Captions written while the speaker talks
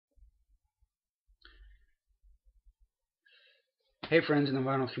Hey friends in the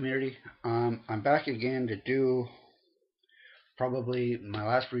vinyl community, I'm back again to do probably my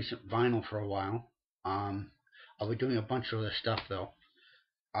last recent vinyl for a while. Um, I'll be doing a bunch of other stuff though.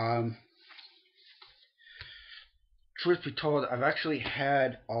 Um, Truth be told, I've actually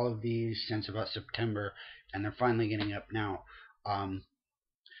had all of these since about September, and they're finally getting up now. Um,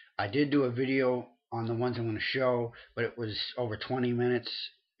 I did do a video on the ones I'm going to show, but it was over 20 minutes,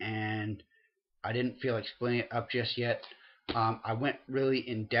 and I didn't feel like splitting it up just yet. I went really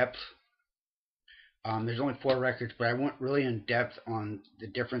in depth. There's only 4 records, but I went really in depth on the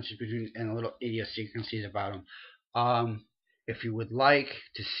differences between and a little idiosyncrasies about them. If you would like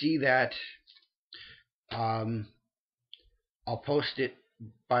to see that, um, I'll post it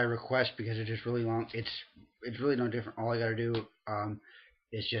by request because it is really long. It's really no different. All I got to do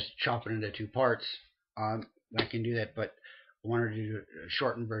is just chop it into 2 parts. I can do that, but I wanted to do a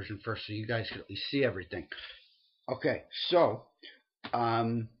shortened version first so you guys could at least see everything. Okay, so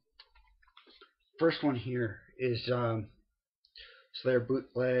um, first one here is Slayer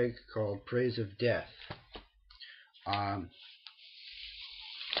bootleg called Praise of Death. Um,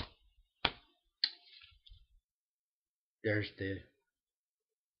 there's the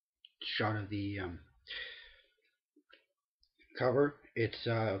shot of the cover. It's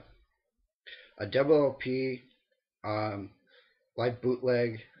a double LP live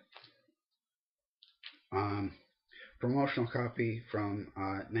bootleg um, promotional copy from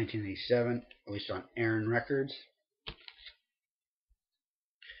 1987, released on Aaron Records.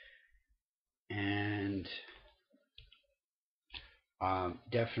 And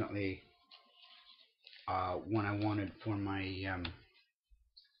definitely one I wanted for my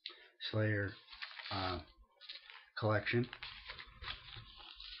Slayer collection.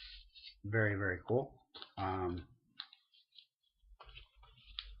 Very, very cool.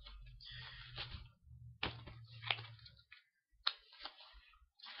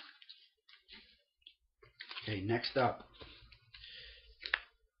 Okay, next up,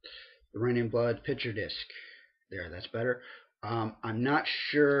 the Rain in Blood picture disc. There, that's better. I'm not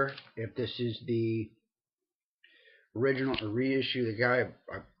sure if this is the original or reissue. The guy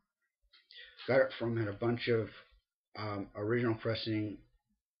I got it from had a bunch of original pressing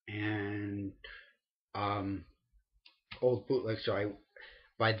and old bootlegs. So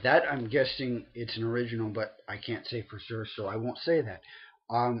by that I'm guessing it's an original, but I can't say for sure, so I won't say that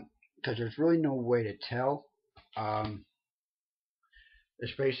because there's really no way to tell.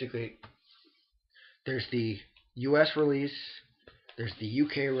 There's basically the U.S. release, there's the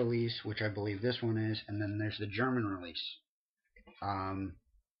U.K. release, which I believe this one is, and then there's the German release. And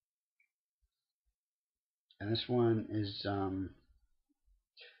this one is,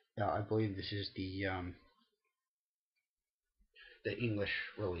 yeah, I believe this is the English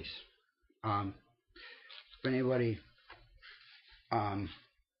release. If anybody can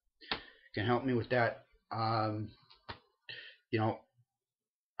help me with that, you know,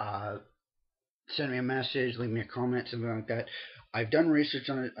 send me a message, leave me a comment, something like that. I've done research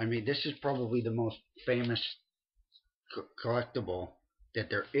on it. I mean, this is probably the most famous collectible that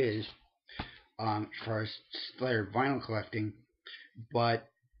there is as far as Slayer vinyl collecting, but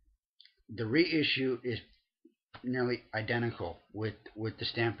the reissue is nearly identical with the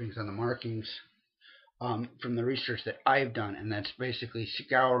stampings and the markings from the research that I've done, and that's basically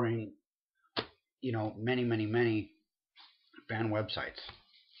scouring, many fan websites.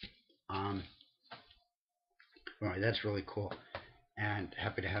 Well, that's really cool, and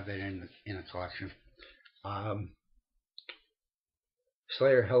happy to have that in a collection.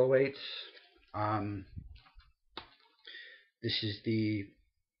 Slayer Hell this is the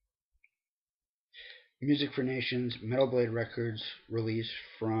Music for Nations Metal Blade Records release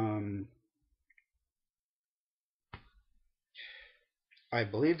from, I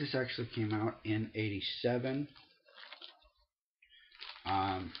believe this actually came out in '87.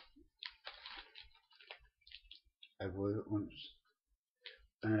 I believe it was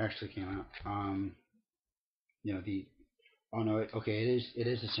when it actually came out. Oh no, okay, it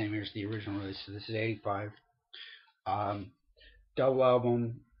is the same year as the original release. So this is '85. Double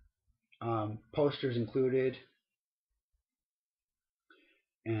album, posters included,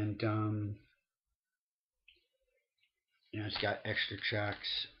 and it's got extra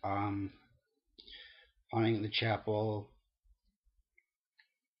tracks. Haunting the Chapel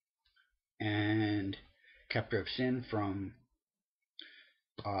and Captor of Sin from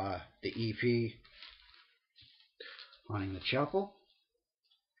the EP Haunting the Chapel.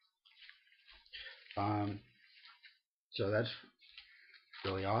 So that's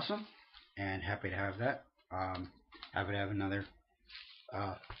really awesome, and happy to have that. Happy to have another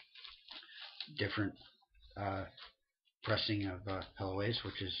different pressing of Hello Ace,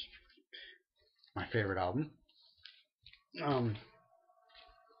 which is my favorite album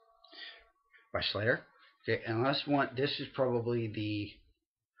by Slayer. Okay, and last one. This is probably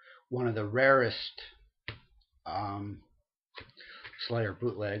one of the rarest Slayer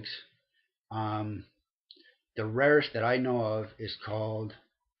bootlegs. The rarest that I know of is called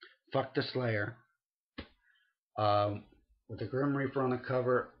 "Fuck the Slayer," with the Grim Reaper on the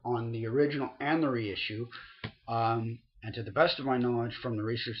cover on the original and the reissue. And to the best of my knowledge, from the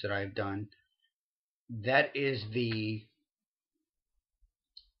research that I've done, that is the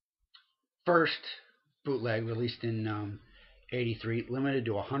first bootleg released in '83, limited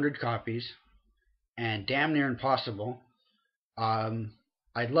to 100 copies, and damn near impossible.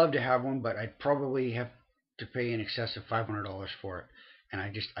 I'd love to have one, but I'd probably have to pay in excess of $500 for it, and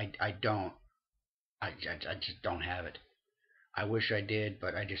I just don't. I just don't have it. I wish I did,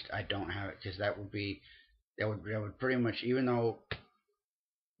 but I don't have it, because that would pretty much, even though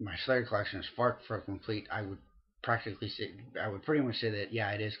my Slayer collection is far from complete, I would pretty much say that,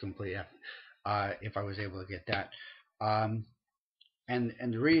 yeah, it is complete, if I was able to get that. And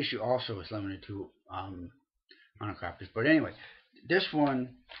the reissue also is limited to 100 copies. But anyway, this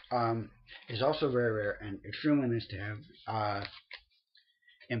one is also very rare and extremely nice to have,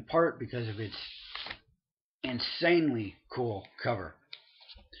 in part because of its insanely cool cover.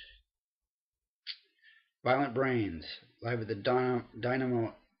 Violent Brains, live at the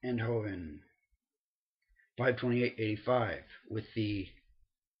Dynamo Eindhoven, 5/28/85, with the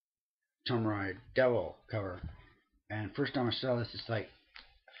Tomb Raider Devil cover. And first time I saw this, it's like,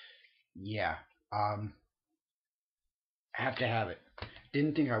 yeah, have to have it.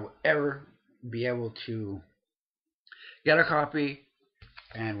 Didn't think I would ever be able to get a copy,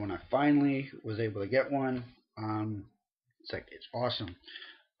 and when I finally was able to get one, it's awesome.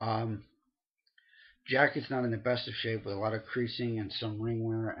 Jacket's not in the best of shape, with a lot of creasing and some ring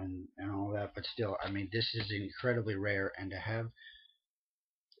wear and all that, but still, I mean, this is incredibly rare, and to have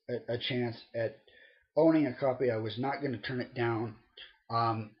a chance at owning a copy, I was not going to turn it down.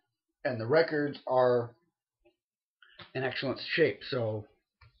 And the records are in excellent shape, so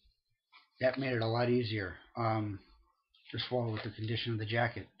that made it a lot easier to swallow with the condition of the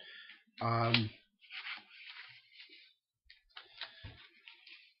jacket.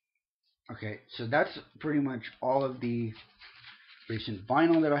 Okay, so that's pretty much all of the recent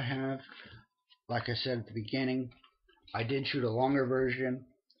vinyl that I have. Like I said at the beginning, I did shoot a longer version.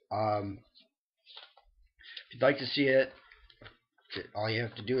 If you'd like to see it, all you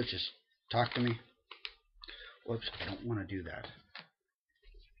have to do is just talk to me. Whoops, I don't want to do that.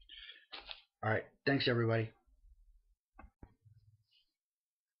 Alright, thanks everybody.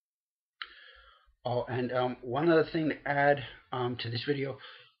 Oh, and one other thing to add to this video,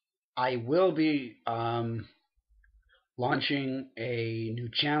 I will be launching a new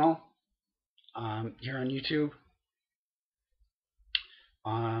channel here on YouTube.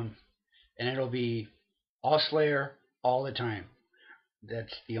 And it'll be all Slayer all the time.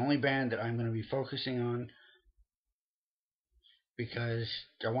 That's the only band that I'm going to be focusing on, because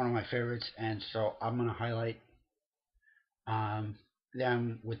they're one of my favorites, and so I'm going to highlight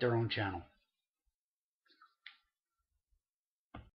them with their own channel.